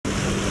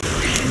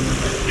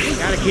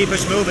Gotta keep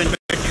us moving,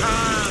 but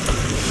calm.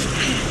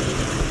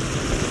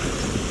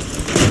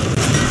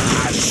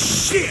 Ah,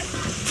 shit!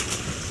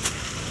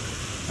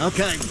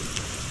 Okay,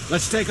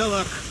 let's take a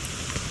look.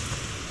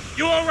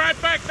 You all right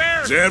back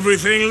there? Does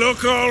everything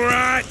look all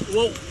right?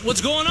 Well, what's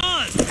going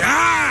on?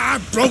 Ah, I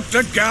broke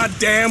the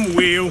goddamn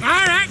wheel. All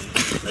right,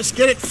 let's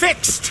get it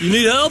fixed. You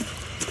need help?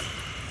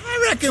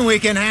 I reckon we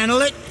can handle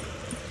it.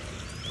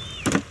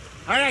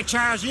 All right,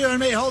 Charles, you and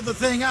me hold the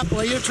thing up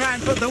while you try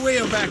and put the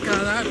wheel back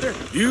on, Arthur.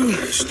 You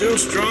still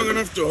strong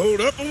enough to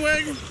hold up a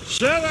wagon?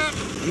 Shut up.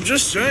 I'm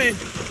just saying.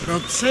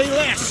 Don't say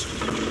less.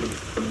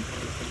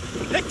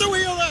 Pick the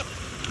wheel up.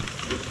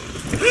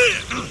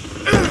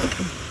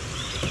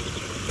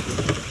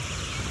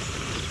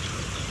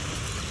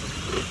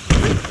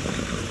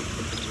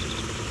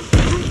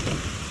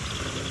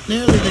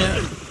 Nearly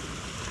there.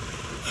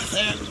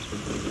 There.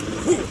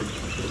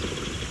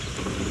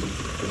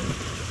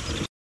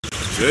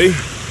 See?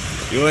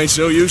 You ain't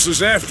so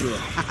useless after all.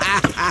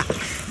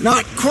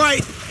 Not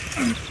quite.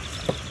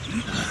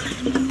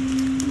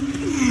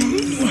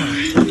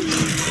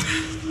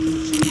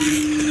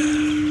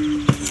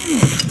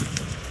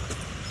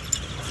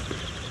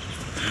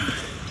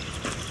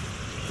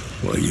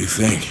 What do you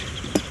think?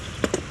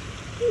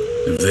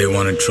 If they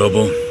wanted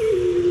trouble,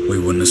 we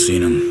wouldn't have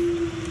seen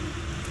them.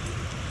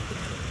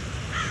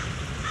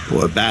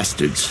 Poor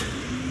bastards.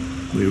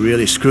 We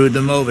really screwed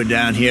them over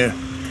down here.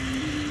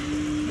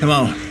 Come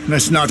on,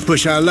 let's not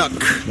push our luck.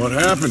 What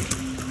happened?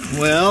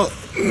 Well,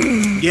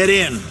 get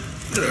in.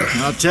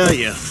 I'll tell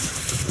you.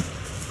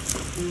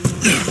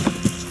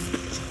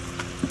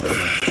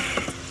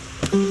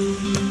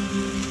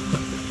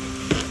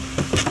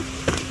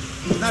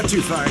 Not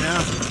too far now.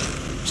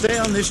 Stay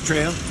on this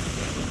trail.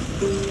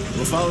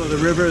 We'll follow the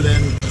river,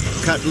 then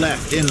cut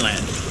left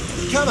inland.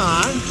 Come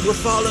on, we're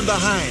falling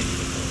behind.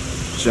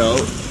 So,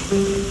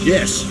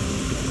 yes,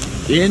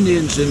 the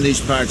Indians in these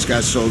parts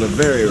got sold a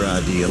very raw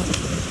deal.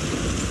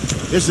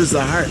 This is the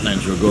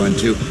heartlands we're going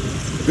to.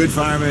 Good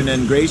farming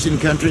and grazing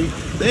country,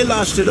 they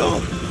lost it all.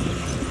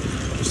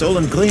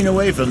 Stolen clean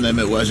away from them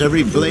it was,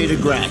 every blade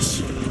of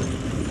grass.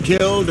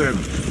 Killed or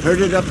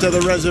herded up to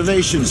the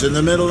reservations in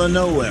the middle of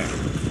nowhere.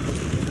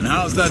 And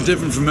how's that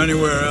different from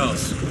anywhere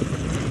else?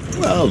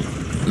 Well,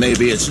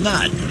 maybe it's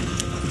not.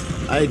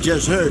 I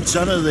just heard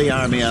some of the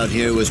army out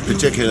here was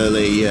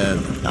particularly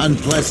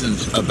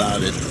unpleasant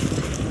about it.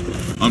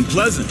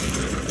 Unpleasant?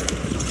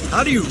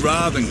 How do you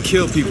rob and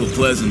kill people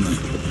pleasantly?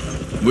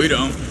 We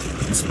don't,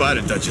 in spite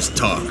of Dutch's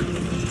talk.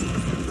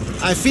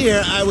 I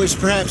fear I was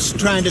perhaps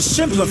trying to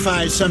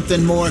simplify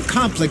something more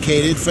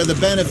complicated for the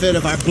benefit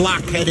of our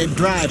block-headed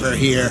driver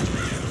here.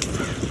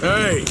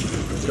 Hey,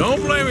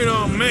 don't blame it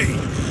on me.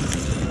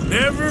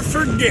 Never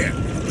forget,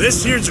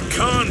 this here's a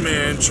con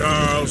man,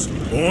 Charles,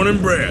 born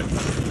and bred.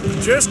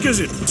 Just because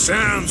it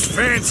sounds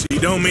fancy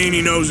don't mean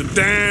he knows a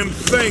damn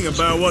thing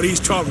about what he's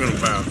talking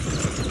about.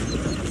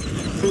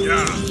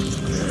 Yeah.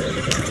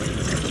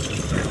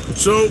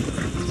 So,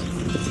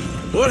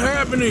 what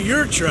happened to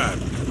your tribe?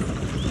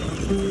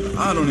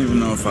 I don't even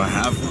know if I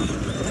have one.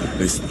 At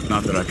least,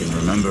 not that I can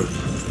remember.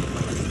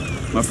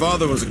 My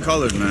father was a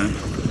colored man.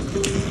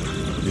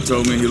 He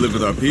told me he lived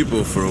with our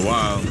people for a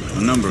while.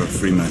 A number of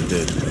free men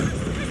did.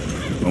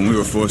 When we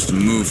were forced to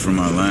move from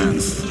our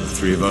lands, the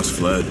three of us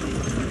fled.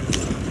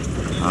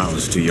 I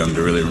was too young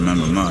to really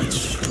remember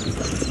much.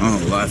 All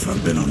life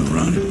I've been on the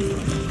run.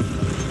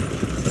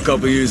 A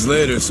couple years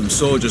later, some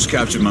soldiers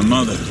captured my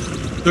mother.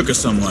 Took her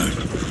somewhere.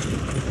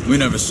 We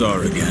never saw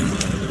her again.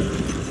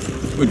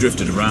 We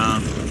drifted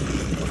around.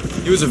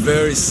 He was a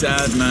very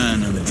sad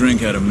man, and the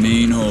drink had a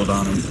mean hold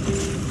on him.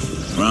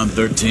 Around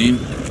 13,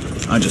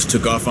 I just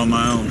took off on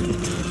my own.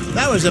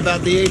 That was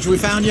about the age we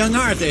found young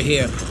Arthur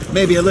here.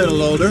 Maybe a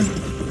little older.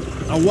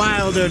 A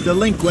wilder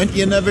delinquent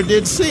you never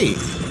did see.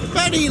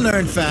 But he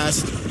learned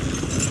fast.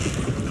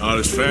 Not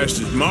as fast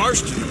as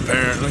Marston,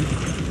 apparently.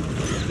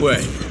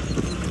 Wait,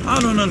 I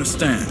don't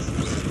understand.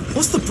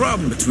 What's the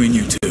problem between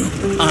you two?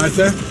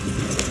 Arthur?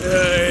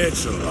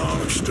 It's a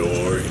long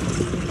story.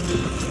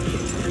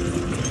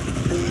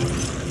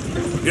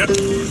 Yep,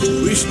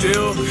 we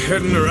still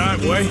heading the right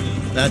way?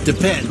 That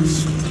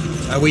depends.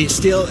 Are we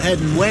still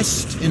heading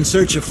west in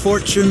search of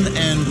fortune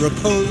and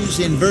repose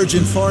in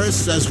virgin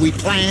forests as we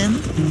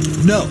planned?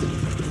 No.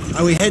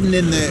 Are we heading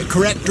in the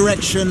correct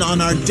direction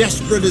on our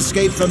desperate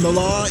escape from the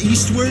law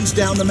eastwards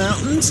down the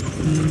mountains?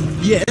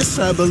 Yes,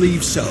 I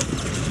believe so.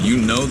 You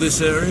know this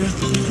area?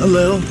 A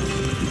little.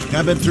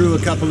 I've been through a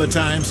couple of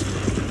times.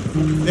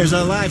 There's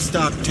a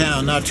livestock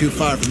town not too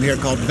far from here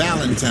called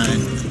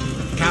Valentine.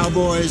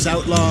 Cowboys,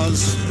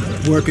 outlaws,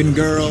 working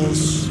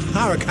girls,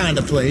 our kind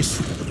of place.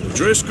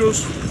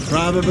 Driscoll's?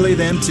 Probably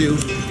them too.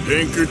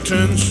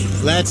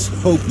 Pinkertons? Let's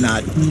hope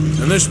not.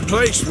 And this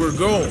place we're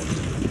going.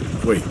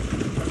 Wait,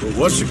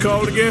 what's it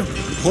called again?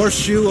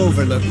 Horseshoe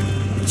Overlook.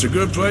 It's a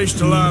good place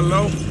to lie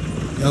low?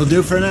 It'll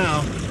do for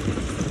now.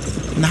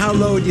 And how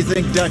low do you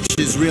think Dutch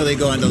is really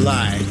going to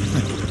lie?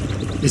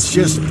 It's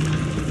just,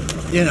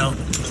 you know,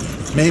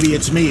 maybe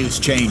it's me who's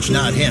changed,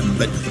 not him,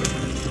 but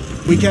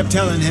we kept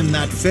telling him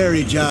that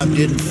ferry job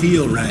didn't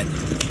feel right.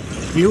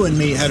 You and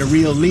me had a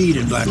real lead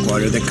in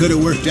Blackwater that could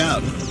have worked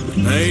out.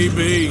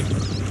 Maybe.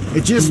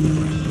 It just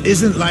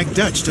isn't like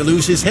Dutch to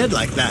lose his head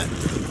like that.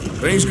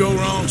 Things go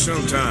wrong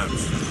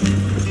sometimes.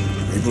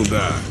 People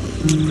die.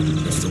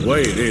 It's the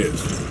way it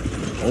is.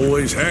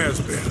 Always has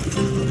been.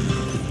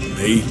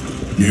 Me,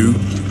 you,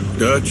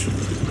 Dutch.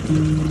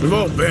 We've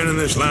all been in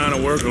this line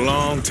of work a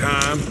long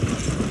time.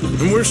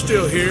 And we're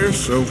still here,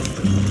 so...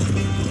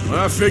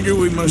 I figure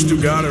we must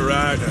have got it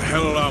right a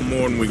hell of a lot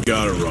more than we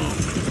got it wrong.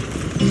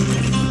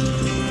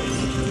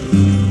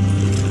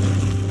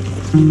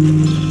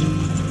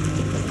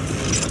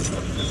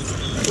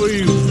 What are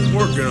you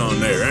working on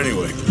there,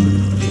 anyway?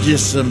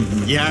 Just some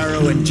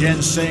yarrow and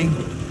ginseng.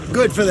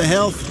 Good for the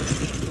health.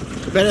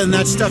 Better than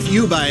that stuff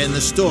you buy in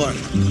the store.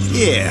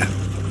 Yeah,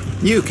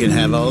 you can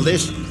have all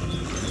this.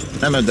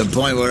 I'm at the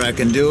point where I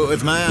can do it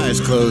with my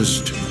eyes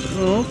closed.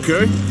 Oh,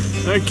 okay.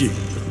 Thank you.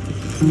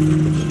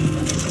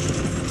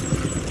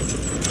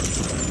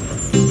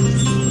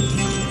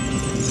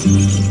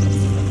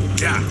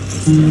 Yeah.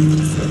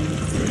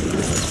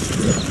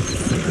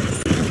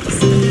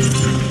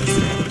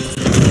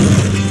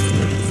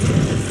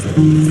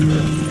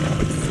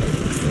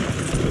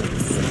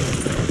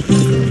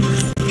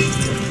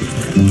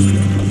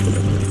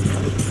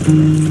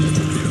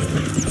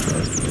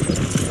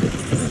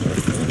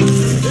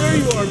 There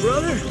you are,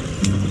 brother.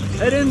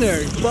 Head in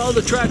there and follow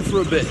the track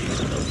for a bit.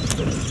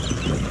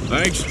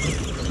 Thanks.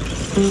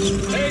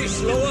 Hey,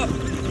 slow up.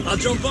 I'll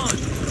jump on.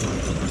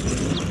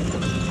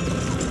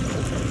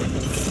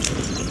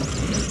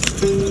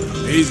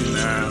 Easy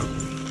now.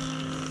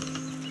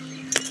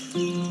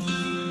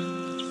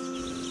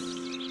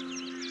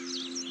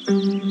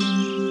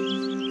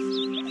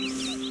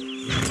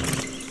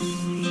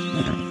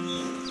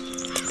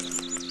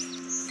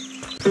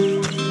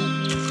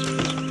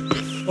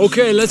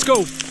 Okay, let's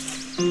go.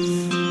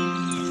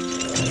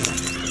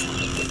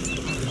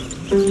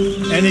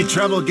 Any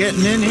trouble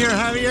getting in here,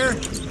 Javier?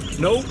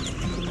 Nope.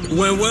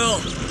 Went well.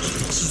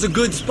 This is a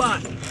good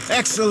spot.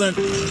 Excellent.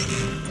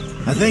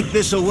 I think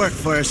this'll work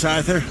for us,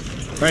 Arthur.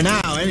 For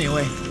now,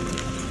 anyway.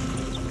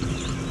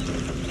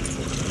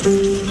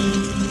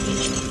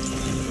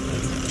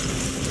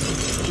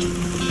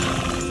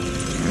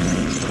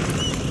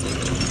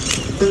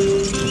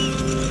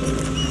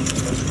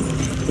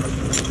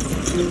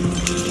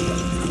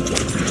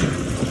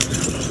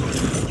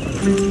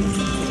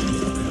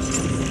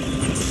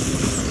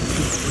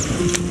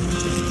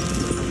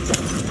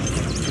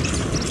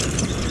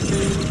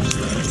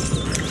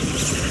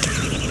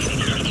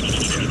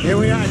 Here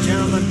we are,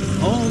 gentlemen.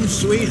 Home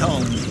sweet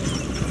home.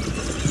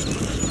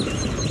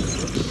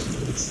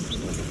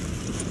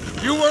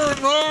 You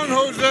weren't wrong,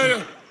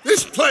 Hosea.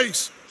 This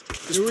place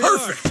is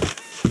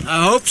perfect.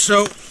 I hope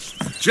so.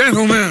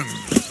 Gentlemen,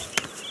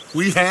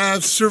 we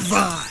have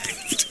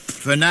survived.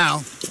 For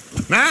now.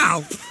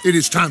 Now, it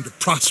is time to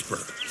prosper.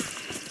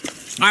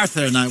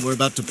 Arthur and I were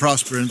about to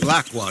prosper in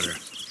Blackwater.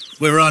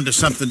 We were onto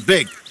something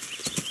big.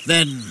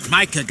 Then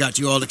Micah got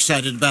you all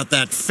excited about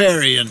that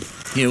ferry, and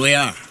here we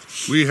are.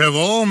 We have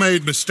all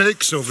made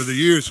mistakes over the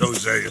years,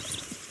 Hosea.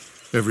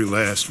 Every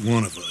last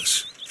one of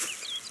us.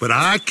 But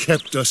I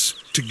kept us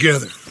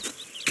together.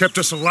 Kept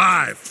us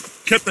alive.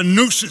 Kept the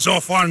nooses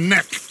off our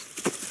neck.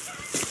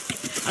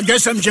 I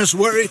guess I'm just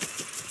worried.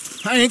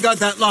 I ain't got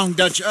that long,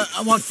 Dutch.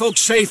 I want folks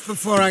safe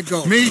before I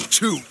go. Me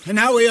too. And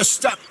now we are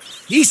stuck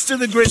east of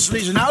the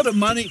Grizzlies and out of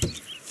money.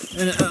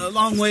 And a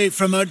long way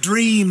from our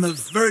dream of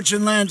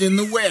virgin land in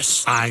the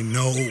west. I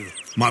know,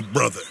 my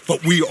brother.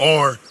 But we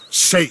are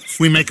safe.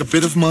 We make a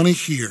bit of money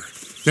here.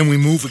 Then we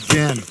move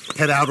again.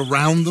 Head out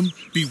around them.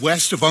 Be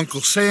west of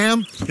Uncle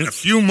Sam. In a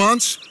few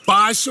months,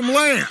 buy some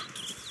land.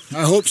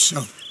 I hope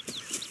so.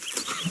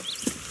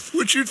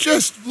 Would you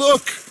just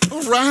look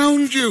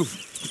around you?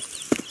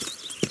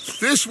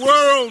 This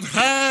world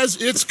has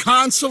its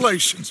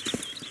consolations.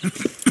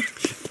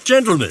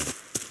 Gentlemen,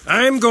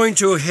 I'm going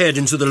to head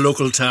into the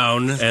local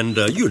town and,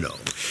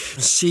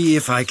 see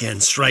if I can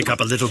strike up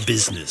a little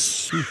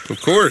business.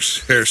 Of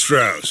course, Herr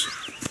Strauss.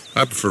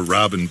 I prefer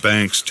robbing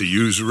banks to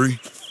usury.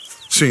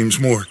 Seems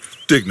more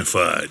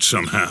dignified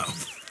somehow.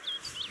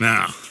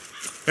 Now,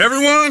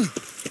 everyone,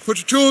 put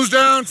your tools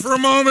down for a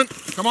moment.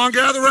 Come on,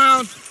 gather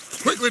round.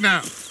 Quickly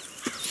now.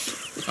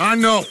 I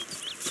know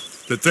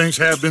that things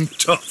have been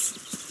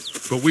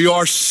tough, but we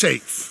are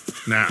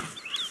safe now,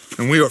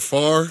 and we are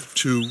far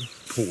too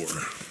poor.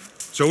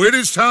 So it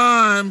is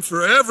time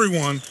for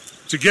everyone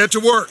to get to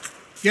work.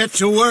 Get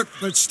to work,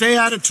 but stay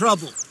out of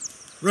trouble.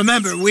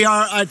 Remember, we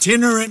are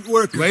itinerant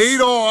workers.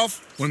 Laid off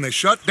when they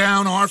shut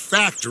down our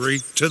factory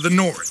to the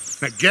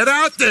north. Now get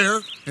out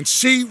there and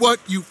see what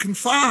you can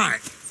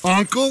find.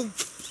 Uncle,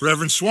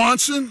 Reverend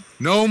Swanson,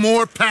 no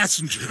more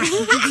passengers.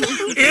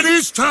 It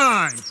is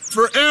time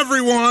for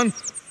everyone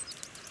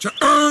to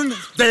earn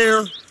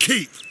their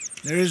keep.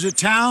 There is a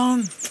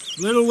town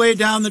a little way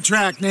down the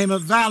track named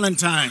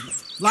Valentine.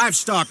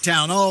 Livestock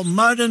town, all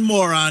mud and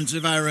morons,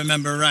 if I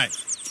remember right.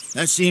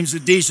 That seems a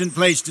decent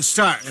place to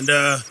start. And,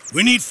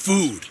 we need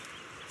food.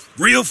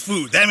 Real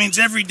food. That means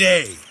every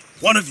day.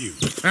 One of you.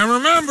 And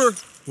remember,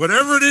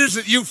 whatever it is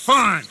that you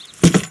find,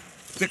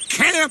 the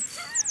camp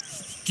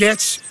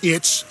gets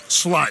its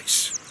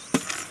slice.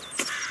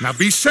 Now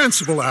be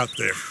sensible out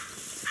there.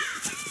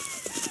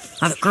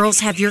 Now the girls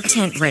have your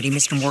tent ready,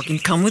 Mr. Morgan.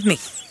 Come with me.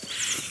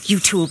 You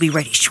two will be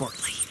ready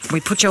shortly. We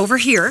put you over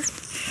here.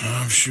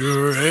 I'm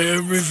sure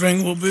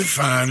everything will be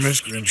fine,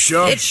 Miss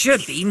Grimshaw. It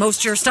should be. Most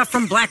of your stuff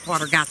from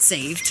Blackwater got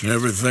saved.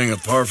 Everything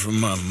apart from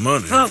my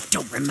money. Oh,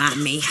 don't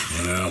remind me.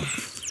 Well,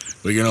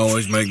 we can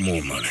always make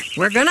more money.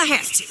 We're gonna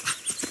have to.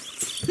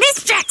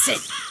 Miss Jackson,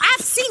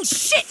 I've seen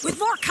shit with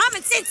more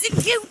common sense than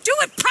you. Do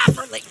it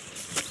properly.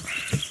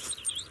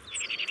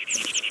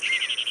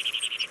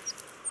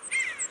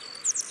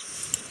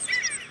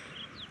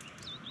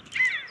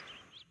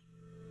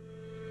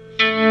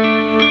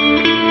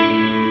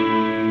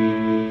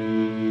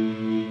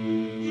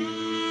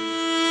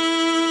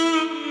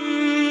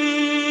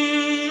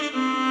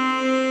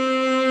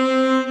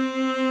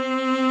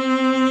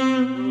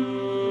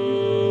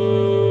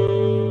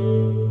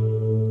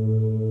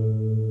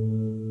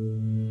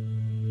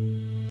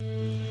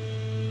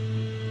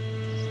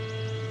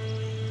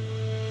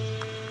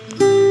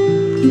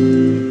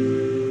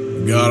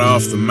 Got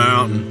off the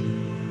mountain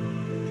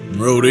and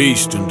rode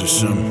east into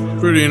some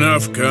pretty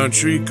enough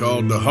country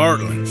called the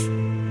Heartlands.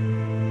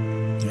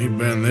 Ain't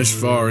been this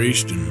far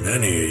east in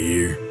many a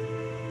year.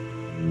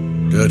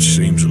 Dutch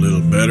seems a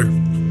little better.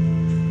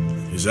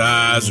 His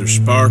eyes are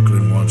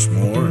sparkling once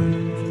more,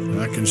 and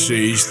I can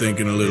see he's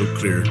thinking a little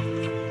clearer.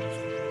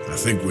 I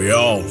think we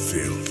all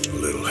feel a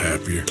little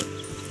happier,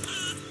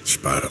 in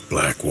spite of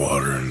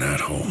Blackwater and that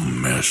whole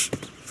mess.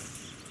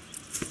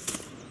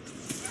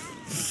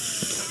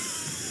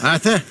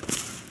 Arthur?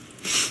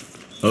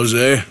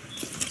 Jose?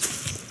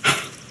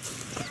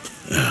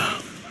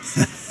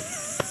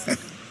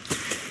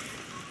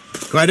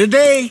 Quite a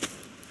day.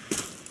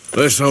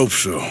 Let's hope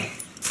so.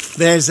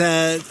 There's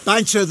a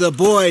bunch of the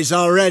boys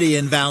already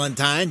in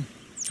Valentine.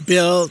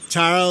 Bill,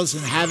 Charles,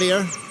 and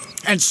Javier.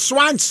 And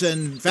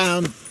Swanson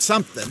found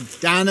something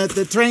down at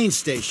the train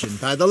station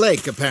by the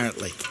lake,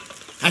 apparently.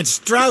 And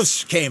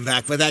Strauss came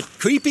back with that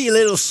creepy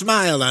little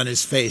smile on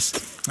his face.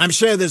 I'm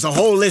sure there's a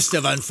whole list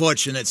of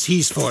unfortunates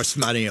he's forced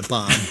money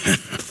upon.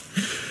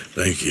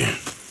 Thank you.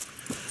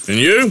 And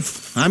you?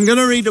 I'm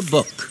gonna read a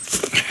book.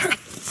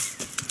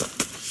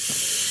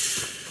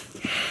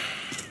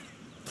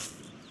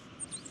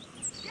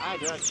 Hi,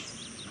 Dutch.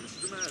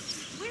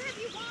 Where have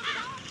you wandered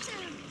off to?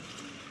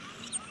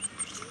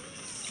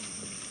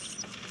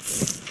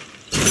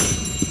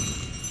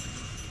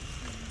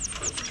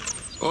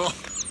 Oh,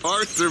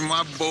 Arthur,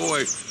 my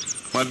boy.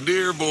 My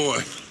dear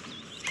boy.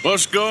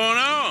 What's going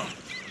on?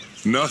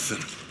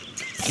 Nothing.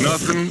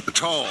 Nothing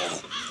at all.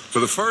 For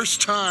the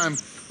first time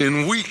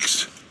in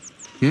weeks,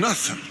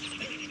 nothing.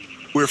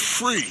 We're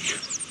free.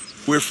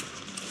 We're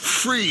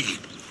free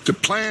to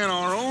plan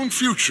our own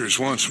futures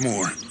once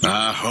more.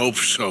 I hope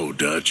so,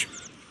 Dutch.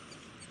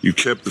 You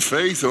kept the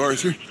faith,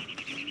 Arthur.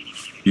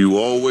 You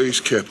always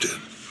kept it.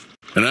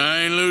 And I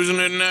ain't losing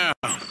it now.